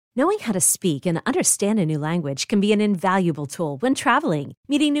Knowing how to speak and understand a new language can be an invaluable tool when traveling,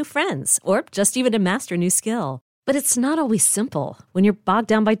 meeting new friends, or just even to master a new skill. But it's not always simple when you're bogged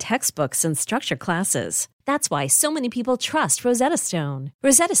down by textbooks and structured classes. That's why so many people trust Rosetta Stone.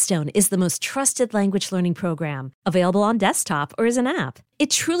 Rosetta Stone is the most trusted language learning program, available on desktop or as an app. It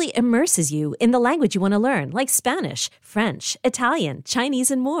truly immerses you in the language you want to learn, like Spanish, French, Italian,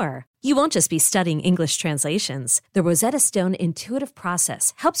 Chinese, and more. You won't just be studying English translations. The Rosetta Stone intuitive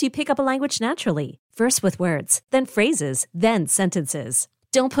process helps you pick up a language naturally, first with words, then phrases, then sentences.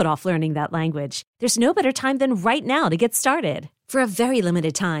 Don't put off learning that language. There's no better time than right now to get started. For a very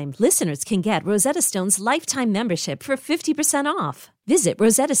limited time, listeners can get Rosetta Stone's lifetime membership for 50% off. Visit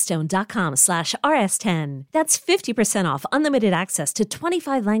rosettastone.com/rs10. That's 50% off unlimited access to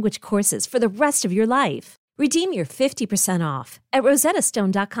 25 language courses for the rest of your life. Redeem your 50% off at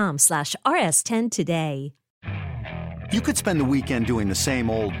rosettastone.com/rs10 today. You could spend the weekend doing the same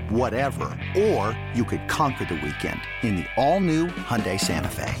old whatever, or you could conquer the weekend in the all-new Hyundai Santa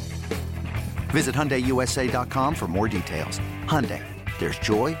Fe. Visit HyundaiUSA.com for more details. Hyundai, there's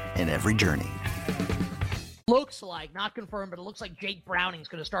joy in every journey. Looks like, not confirmed, but it looks like Jake Browning's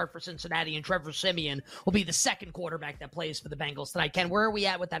going to start for Cincinnati, and Trevor Siemian will be the second quarterback that plays for the Bengals tonight. Ken, where are we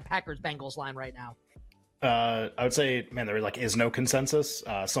at with that Packers-Bengals line right now? I would say, man, there is no consensus.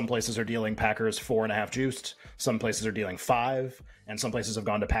 Some places are dealing Packers 4.5 juiced. Some places are dealing 5, and some places have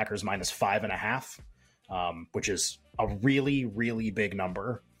gone to Packers minus 5.5, which is a really, really big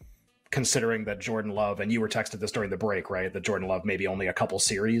number, considering that Jordan Love, and you were texted this during the break, right? That Jordan Love maybe only a couple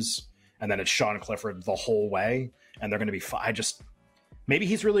series, and then it's Sean Clifford the whole way, and they're going to be maybe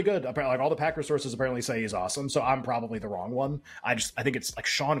he's really good. Apparently, like all the Packers sources apparently say he's awesome, so I'm probably the wrong one. I think it's like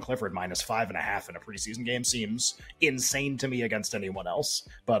Sean Clifford minus 5.5 in a preseason game seems insane to me against anyone else.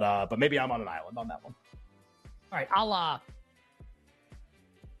 But maybe I'm on an island on that one. All right,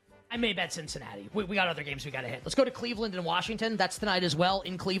 I may bet Cincinnati. We got other games we got to hit. Let's go to Cleveland and Washington. That's tonight as well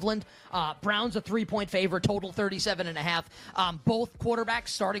in Cleveland. Browns a 3-point favorite, total 37.5. Both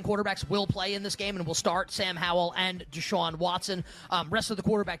starting quarterbacks will play in this game and will start Sam Howell and Deshaun Watson. Rest of the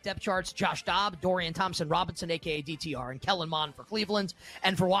quarterback depth charts, Josh Dobb, Dorian Thompson-Robinson, a.k.a. DTR, and Kellen Mond for Cleveland.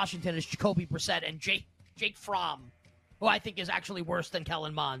 And for Washington is Jacoby Brissett and Jake Fromm, who I think is actually worse than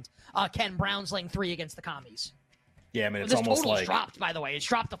Kellen Mond. Ken, Browns laying 3 against the Commies. Yeah, I mean, it's this almost total's like dropped, by the way. It's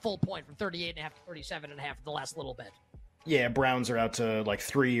dropped a full point from 38.5 to 37.5 the last little bit. Yeah, Browns are out to like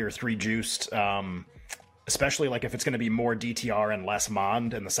 3 or 3 juiced, especially like if it's going to be more DTR and less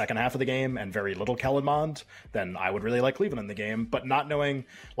Mond in the second half of the game and very little Kellen Mond, then I would really like Cleveland in the game. But not knowing,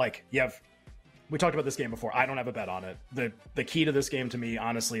 like, we talked about this game before. I don't have a bet on it. The key to this game to me,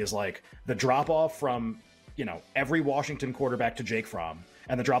 honestly, is like the drop-off from, every Washington quarterback to Jake Fromm,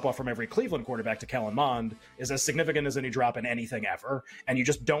 and the drop-off from every Cleveland quarterback to Kellen Mond is as significant as any drop in anything ever, and you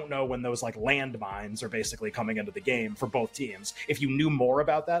just don't know when those, like, landmines are basically coming into the game for both teams. If you knew more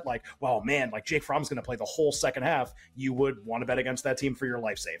about that, like, well, man, like, Jake Fromm's going to play the whole second half, you would want to bet against that team for your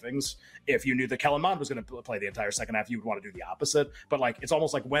life savings. If you knew that Kellen Mond was going to play the entire second half, you would want to do the opposite. But, like, it's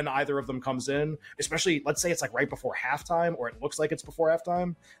almost like when either of them comes in, especially, let's say it's, like, right before halftime, or it looks like it's before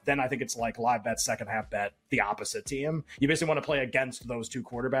halftime, then I think it's, like, live bet, second half bet, the opposite team. You basically want to play against those two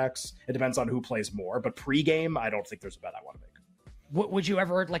quarterbacks. It depends on who plays more, but pregame, I don't think there's a bet I want to make. Would you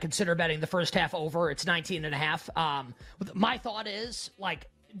ever consider betting the first half over? It's 19.5. My thought is,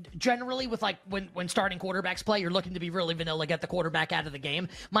 generally with when starting quarterbacks play, you're looking to be really vanilla, get the quarterback out of the game.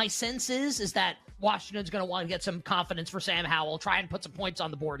 My sense is that Washington's going to want to get some confidence for Sam Howell, try and put some points on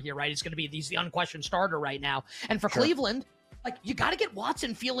the board here, right? He's going to be the unquestioned starter right now. And for Cleveland, you got to get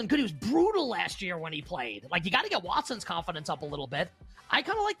Watson feeling good. He was brutal last year when he played. You got to get Watson's confidence up a little bit. I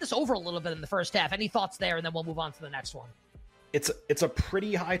kind of like this over a little bit in the first half. Any thoughts there? And then we'll move on to the next one. It's a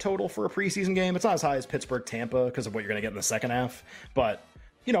pretty high total for a preseason game. It's not as high as Pittsburgh-Tampa because of what you're going to get in the second half. But,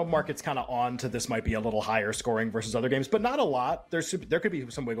 market's kind of on to this might be a little higher scoring versus other games, but not a lot. There could be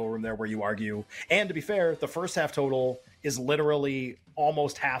some wiggle room there where you argue. And to be fair, the first half total is literally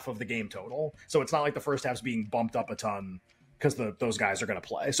almost half of the game total. So it's not like the first half's being bumped up a ton because those guys are going to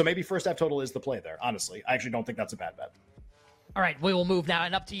play. So maybe first half total is the play there, honestly. I actually don't think that's a bad bet. All right, we will move now,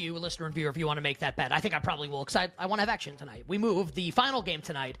 and up to you, listener and viewer, if you want to make that bet. I think I probably will, because I want to have action tonight. We move the final game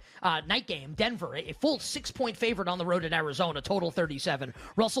tonight, night game, Denver, a full 6-point favorite on the road at Arizona, total 37.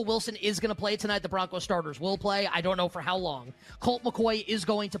 Russell Wilson is going to play tonight. The Broncos starters will play. I don't know for how long. Colt McCoy is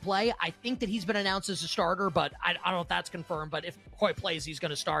going to play. I think that he's been announced as a starter, but I don't know if that's confirmed. But if McCoy plays, he's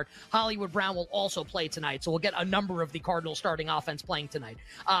going to start. Hollywood Brown will also play tonight, so we'll get a number of the Cardinals starting offense playing tonight.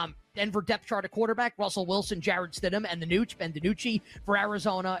 Denver depth chart at quarterback, Russell Wilson, Jarrett Stidham, and the Nooch, Ben DiNucci. For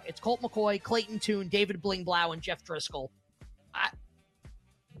Arizona, it's Colt McCoy, Clayton Tune, David Bling-Blau, and Jeff Driscoll.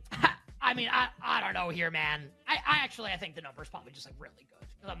 I mean, I don't know here, man. I think the number's probably just like really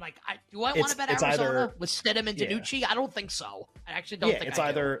good. I'm like, do I want to bet Arizona with Stidham and Danucci? I don't think so. I actually don't think it's I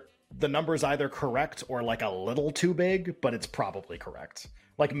either the number's either correct or like a little too big, but it's probably correct.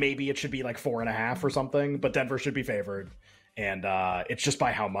 Like maybe it should be like 4.5 or something, but Denver should be favored, and it's just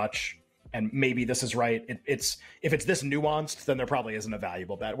by how much. And maybe this is right. It's if it's this nuanced, then there probably isn't a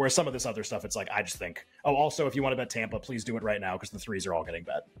valuable bet. Whereas some of this other stuff, it's like I just think, oh, also if you want to bet Tampa, please do it right now because the threes are all getting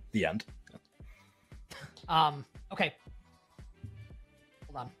bet. The end. Okay.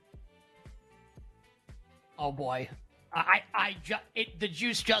 Hold on. Oh boy. The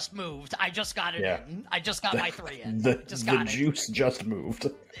juice just moved. I just got it in. I just got my 3 in. The juice just moved.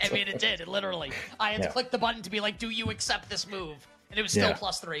 I mean, it did. It literally. I had to click the button to be like, do you accept this move? And it was still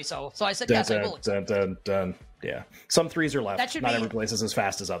 +3. So I said, yes, I will accept it. Yeah. Some threes are left. Not every place is as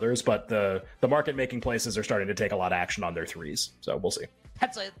fast as others, but the market-making places are starting to take a lot of action on their threes. So we'll see.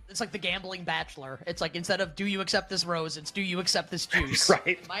 It's like the gambling bachelor. It's like instead of do you accept this rose, it's do you accept this juice?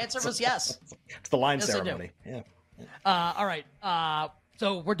 Right. My answer was yes. It's the line ceremony. Yeah. All right.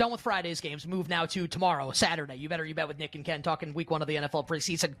 So we're done with Friday's games. Move now to tomorrow, Saturday. You bet with Nick and Ken talking week 1 of the NFL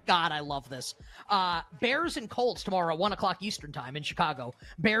preseason. God, I love this. Bears and Colts tomorrow, 1:00 Eastern time in Chicago.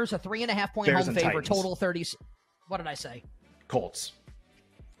 Bears a 3.5-point home favorite. Titans. Total 30. What did I say? Colts.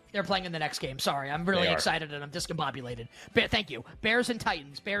 They're playing in the next game. Sorry, I'm really excited and I'm discombobulated. Thank you. Bears and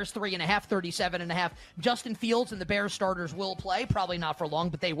Titans. Bears 3.5, 37.5. Justin Fields and the Bears starters will play. Probably not for long,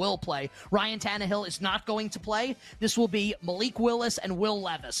 but they will play. Ryan Tannehill is not going to play. This will be Malik Willis and Will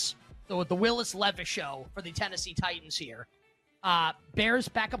Levis. So the Willis-Levis show for the Tennessee Titans here. Bears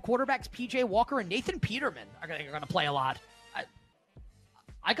backup quarterbacks P.J. Walker and Nathan Peterman are going to play a lot.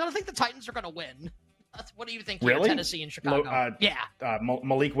 I got to think the Titans are going to win. What do you think? Really? Tennessee and Chicago.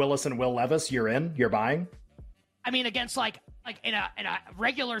 Malik Willis and Will Levis. You're buying. I mean, against like in a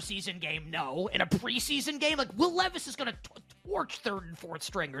regular season game, no. In a preseason game, like Will Levis is going to torch third and fourth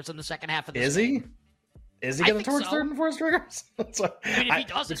stringers in the second half of this game. Is he going to torch third and fourth stringers? I mean, if he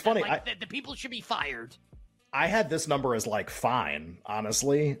doesn't, it's funny. The people should be fired. I had this number as like fine,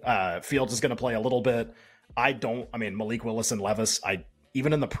 honestly. Fields is going to play a little bit. Malik Willis and Levis,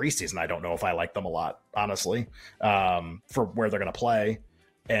 even in the preseason, I don't know if I like them a lot, honestly, for where they're going to play.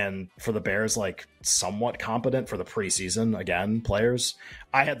 And for the Bears, like somewhat competent for the preseason, again, players.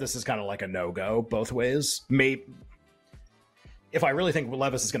 I had this as kind of like a no-go both ways. Maybe if I really think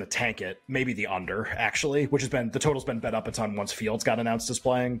Levis is going to tank it, maybe the under, actually, which the total's been bet up a ton once Fields got announced as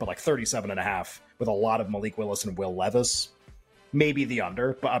playing, but like 37.5 with a lot of Malik Willis and Will Levis. Maybe the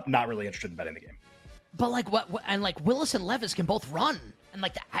under, but I'm not really interested in betting the game. But like what and like Willis and Levis can both run. And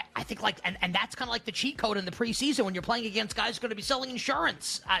like I think like and that's kind of like the cheat code in the preseason when you're playing against guys who are going to be selling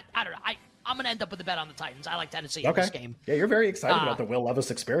insurance. I don't know. I'm going to end up with a bet on the Titans. I like Tennessee in this game. Yeah, you're very excited about the Will Levis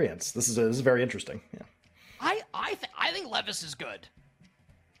experience. This is very interesting. Yeah. I think Levis is good.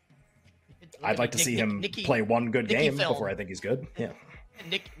 I'd like to see him play one good game before I think he's good. Yeah.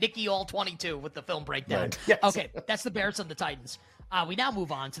 And Nicky all 22 with the film breakdown. Right. Yes. Okay, that's the Bears and the Titans. We now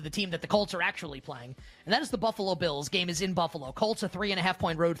move on to the team that the Colts are actually playing, and that is the Buffalo Bills. Game is in Buffalo. Colts a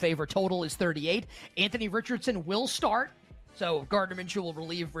 3.5-point road favorite. Total is 38. Anthony Richardson will start. So Gardner Minshew will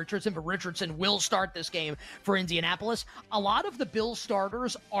relieve Richardson, but Richardson will start this game for Indianapolis. A lot of the Bills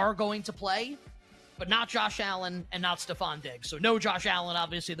starters are going to play, but not Josh Allen and not Stephon Diggs. So no Josh Allen,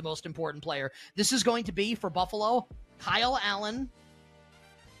 obviously the most important player. This is going to be, for Buffalo, Kyle Allen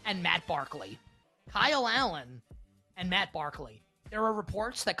and Matt Barkley. Kyle Allen and Matt Barkley. There are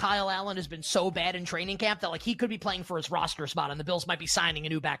reports that Kyle Allen has been so bad in training camp that like he could be playing for his roster spot, and the Bills might be signing a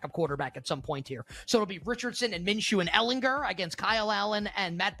new backup quarterback at some point here. So it'll be Richardson and Minshew and Ellinger against Kyle Allen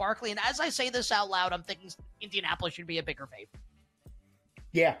and Matt Barkley. And as I say this out loud, I'm thinking Indianapolis should be a bigger favorite.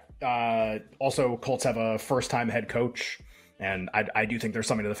 Yeah. Also, Colts have a first-time head coach, and I do think there's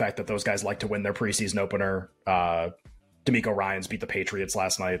something to the fact that those guys like to win their preseason opener. D'Amico Ryans beat the Patriots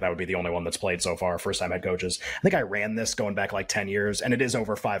last night. That would be the only one that's played so far, first-time head coaches. I think I ran this going back like 10 years, and it is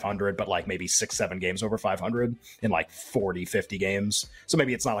over 500, but like maybe 6-7 games over 500 in like 40, 50 games. So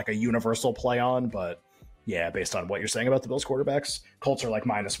maybe it's not like a universal play on, but yeah, based on what you're saying about the Bills quarterbacks, Colts are like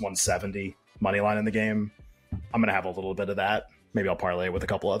minus 170 money line in the game. I'm going to have a little bit of that. Maybe I'll parlay with a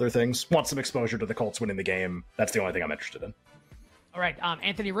couple other things. Want some exposure to the Colts winning the game. That's the only thing I'm interested in. All right,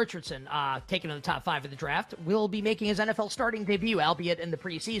 Anthony Richardson, taken in the top 5 of the draft, will be making his NFL starting debut, albeit in the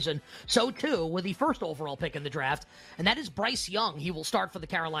preseason. So, too, with the first overall pick in the draft, and that is Bryce Young. He will start for the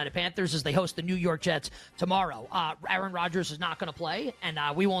Carolina Panthers as they host the New York Jets tomorrow. Aaron Rodgers is not going to play, and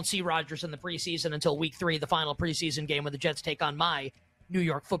we won't see Rodgers in the preseason until Week 3, the final preseason game when the Jets take on my New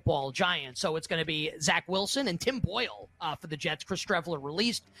York Football Giants. So it's going to be Zach Wilson and Tim Boyle for the Jets. Chris Streveler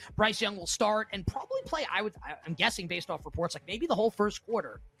released. Bryce Young will start and probably play, I'm guessing based off reports, like maybe the whole first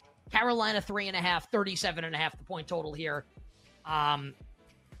quarter. Carolina 3.5, 37.5 the point total here. I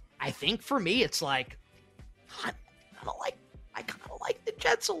think for me, it's like, I kind of like the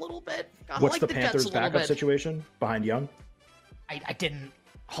Jets a little bit. What's the Panthers' backup situation behind Young? I didn't.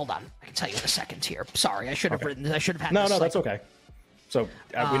 Hold on. I can tell you in a second here. Sorry, I should have written this. I should have had No, this. no, that's okay. So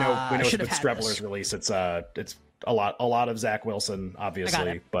we know with Streveler's release, it's a lot of Zach Wilson,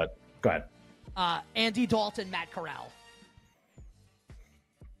 obviously. But go ahead. Andy Dalton, Matt Corral.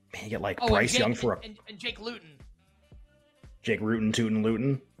 Man, you get like Bryce Young for and Jake Luton. Jake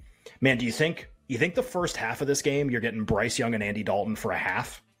Luton. Man, do you think the first half of this game you're getting Bryce Young and Andy Dalton for a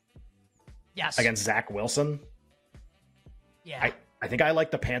half? Yes. Against Zach Wilson? Yeah. I think I like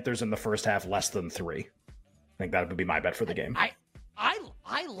the Panthers in the first half less than 3. I think that would be my bet for the game.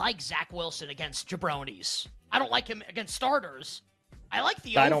 I like Zach Wilson against jabronis. I don't like him against starters. I like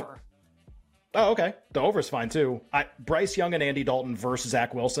the over. Oh, okay. The over's fine too. Bryce Young and Andy Dalton versus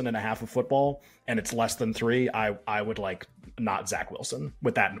Zach Wilson in a half of football, and it's less than 3. I would like not Zach Wilson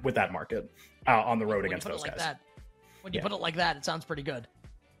with that market on the road against those guys. When you put it like that, it sounds pretty good.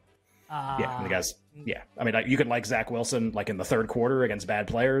 The guys. Yeah, I mean, you could like Zach Wilson like in the third quarter against bad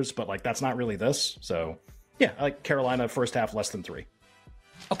players, but like that's not really this. So yeah, I like Carolina first half less than 3.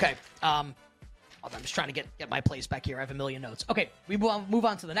 Okay. I'm just trying to get my place back here. I have a million notes. Okay, we move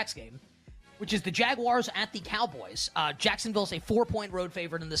on to the next game, which is the Jaguars at the Cowboys. Jacksonville's a 4-point road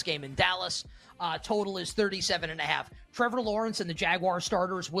favorite in this game in Dallas. Total is 37.5. Trevor Lawrence and the Jaguars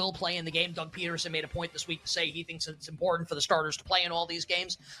starters will play in the game. Doug Peterson made a point this week to say he thinks it's important for the starters to play in all these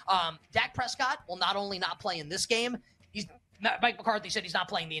games. Dak Prescott will not only not play in this game, Mike McCarthy said he's not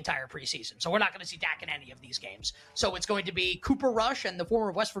playing the entire preseason, so we're not going to see Dak in any of these games. So it's going to be Cooper Rush and the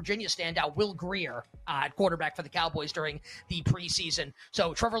former West Virginia standout Will Grier at quarterback for the Cowboys during the preseason.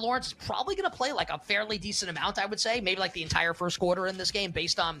 So Trevor Lawrence is probably going to play like a fairly decent amount, I would say, maybe like the entire first quarter in this game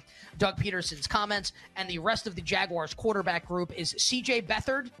based on Doug Peterson's comments. And the rest of the Jaguars quarterback group is C.J.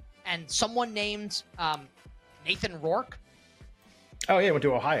 Beathard and someone named Nathan Rourke. Oh, yeah, went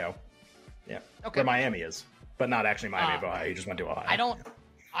to Ohio. Yeah, okay. Where Miami is. But not actually Miami of Ohio. You just went to Ohio.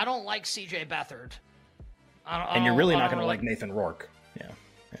 I don't like C.J. Beathard. And you're really not going to like Nathan Rourke.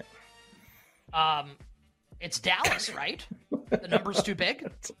 Yeah. It's Dallas, right? The number's too big.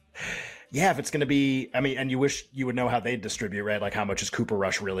 Yeah, if it's going to be, I mean, and you wish you would know how they distribute, right? Like how much is Cooper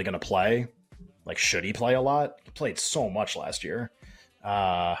Rush really going to play? Like, should he play a lot? He played so much last year.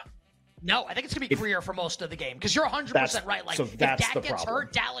 No, I think it's going to be Grier for most of the game because you're 100% right. Like, if Dak gets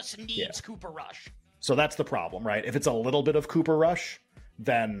hurt, Dallas needs Cooper Rush. So that's the problem, right? If it's a little bit of Cooper Rush,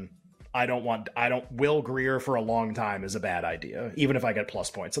 then Will Grier for a long time is a bad idea, even if I get plus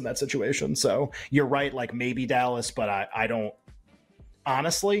points in that situation. So you're right, like maybe Dallas, but I don't,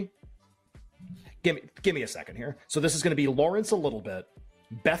 honestly, give me a second here. So this is going to be Lawrence a little bit,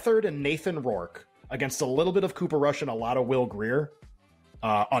 Beathard and Nathan Rourke against a little bit of Cooper Rush and a lot of Will Grier.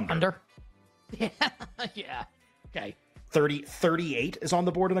 Under? Yeah. Yeah. Okay. 38 is on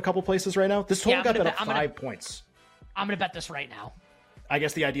the board in a couple places right now. This total got bet up 5 points. I'm going to bet this right now. I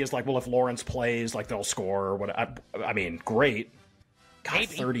guess the idea is like, well, if Lawrence plays, like they'll score or what. I mean, great. God,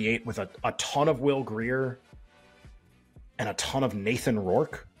 38 with a ton of Will Grier and a ton of Nathan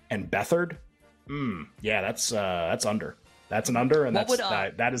Rourke and Beathard. Yeah, that's under. That's an under, and that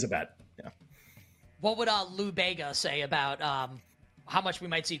is a bet. Yeah. What would Lou Bega say about how much we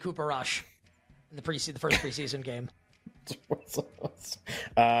might see Cooper Rush in the first preseason game?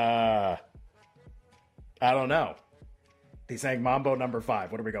 I don't know. He's saying Mambo number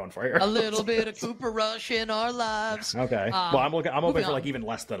 5. What are we going for here? A little bit of Cooper Rush in our lives. Okay. Well, I'm hoping for like even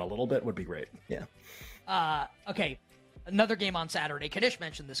less than a little bit would be great. Yeah. Okay. Another game on Saturday. Kanish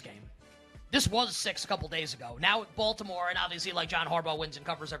mentioned this game. This was 6 a couple days ago. Now Baltimore, and obviously like John Harbaugh wins and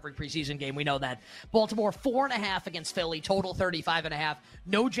covers every preseason game. We know that. Baltimore 4.5 against Philly, total 35.5.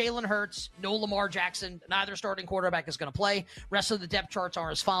 No Jalen Hurts, no Lamar Jackson. Neither starting quarterback is going to play. Rest of the depth charts are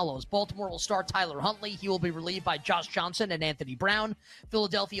as follows. Baltimore will start Tyler Huntley. He will be relieved by Josh Johnson and Anthony Brown.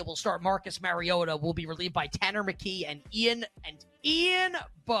 Philadelphia will start Marcus Mariota. Will be relieved by Tanner McKee and Ian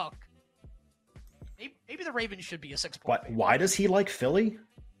Book. Maybe the Ravens should be a 6-point. Why does he like Philly?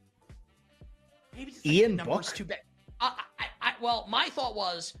 Maybe just Ian the numbers Book? too big. Well, my thought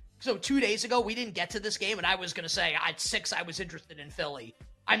was, so 2 days ago, we didn't get to this game, and I was going to say at 6, I was interested in Philly.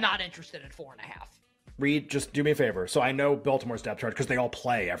 I'm not interested in 4.5. Reed, just do me a favor. So I know Baltimore's depth chart because they all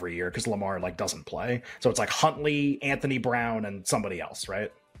play every year because Lamar doesn't play. So it's like Huntley, Anthony Brown, and somebody else,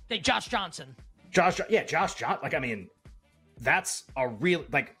 right? Josh Johnson. Josh Johnson. Like, I mean, that's a real,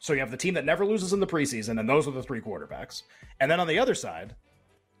 like, so you have the team that never loses in the preseason, and those are the 3 quarterbacks. And then on the other side,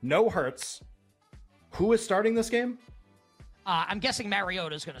 no Hurts. Who is starting this game? I'm guessing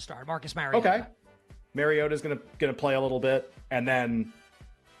Mariota's going to start. Marcus Mariota. Okay. Mariota's going to play a little bit. And then,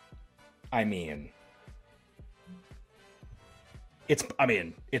 I mean, it's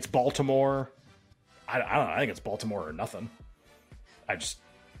Baltimore. I don't know. I think it's Baltimore or nothing. Why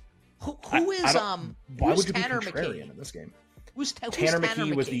would you be Tanner contrarian McKee in this game? Who's Tanner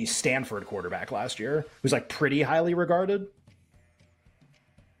McKee was the Stanford quarterback last year. He was like pretty highly regarded.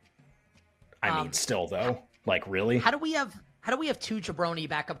 I mean, still though, like really. How do we have 2 jabroni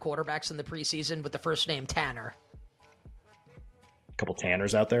backup quarterbacks in the preseason with the first name Tanner? A couple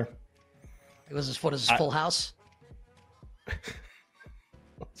Tanners out there. It was his full house.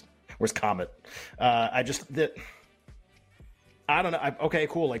 Where's Comet? I don't know. Okay,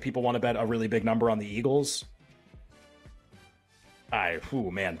 cool. Like people want to bet a really big number on the Eagles.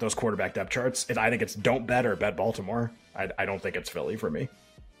 Man, those quarterback depth charts. I think it's don't bet or bet Baltimore. I don't think it's Philly for me.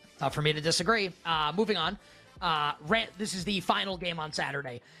 Tough for me to disagree. Moving on. This is the final game on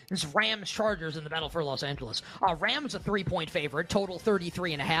Saturday. This is Rams-Chargers in the battle for Los Angeles. Rams a 3-point favorite, total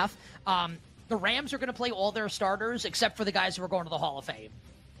 33.5. The Rams are going to play all their starters except for the guys who are going to the Hall of Fame.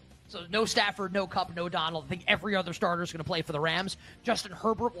 So no Stafford, no Kupp, no Donald. I think every other starter is going to play for the Rams. Justin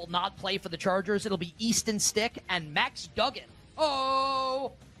Herbert will not play for the Chargers. It'll be Easton Stick and Max Duggan.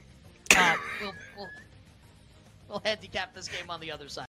 Oh! We'll handicap this game on the other side.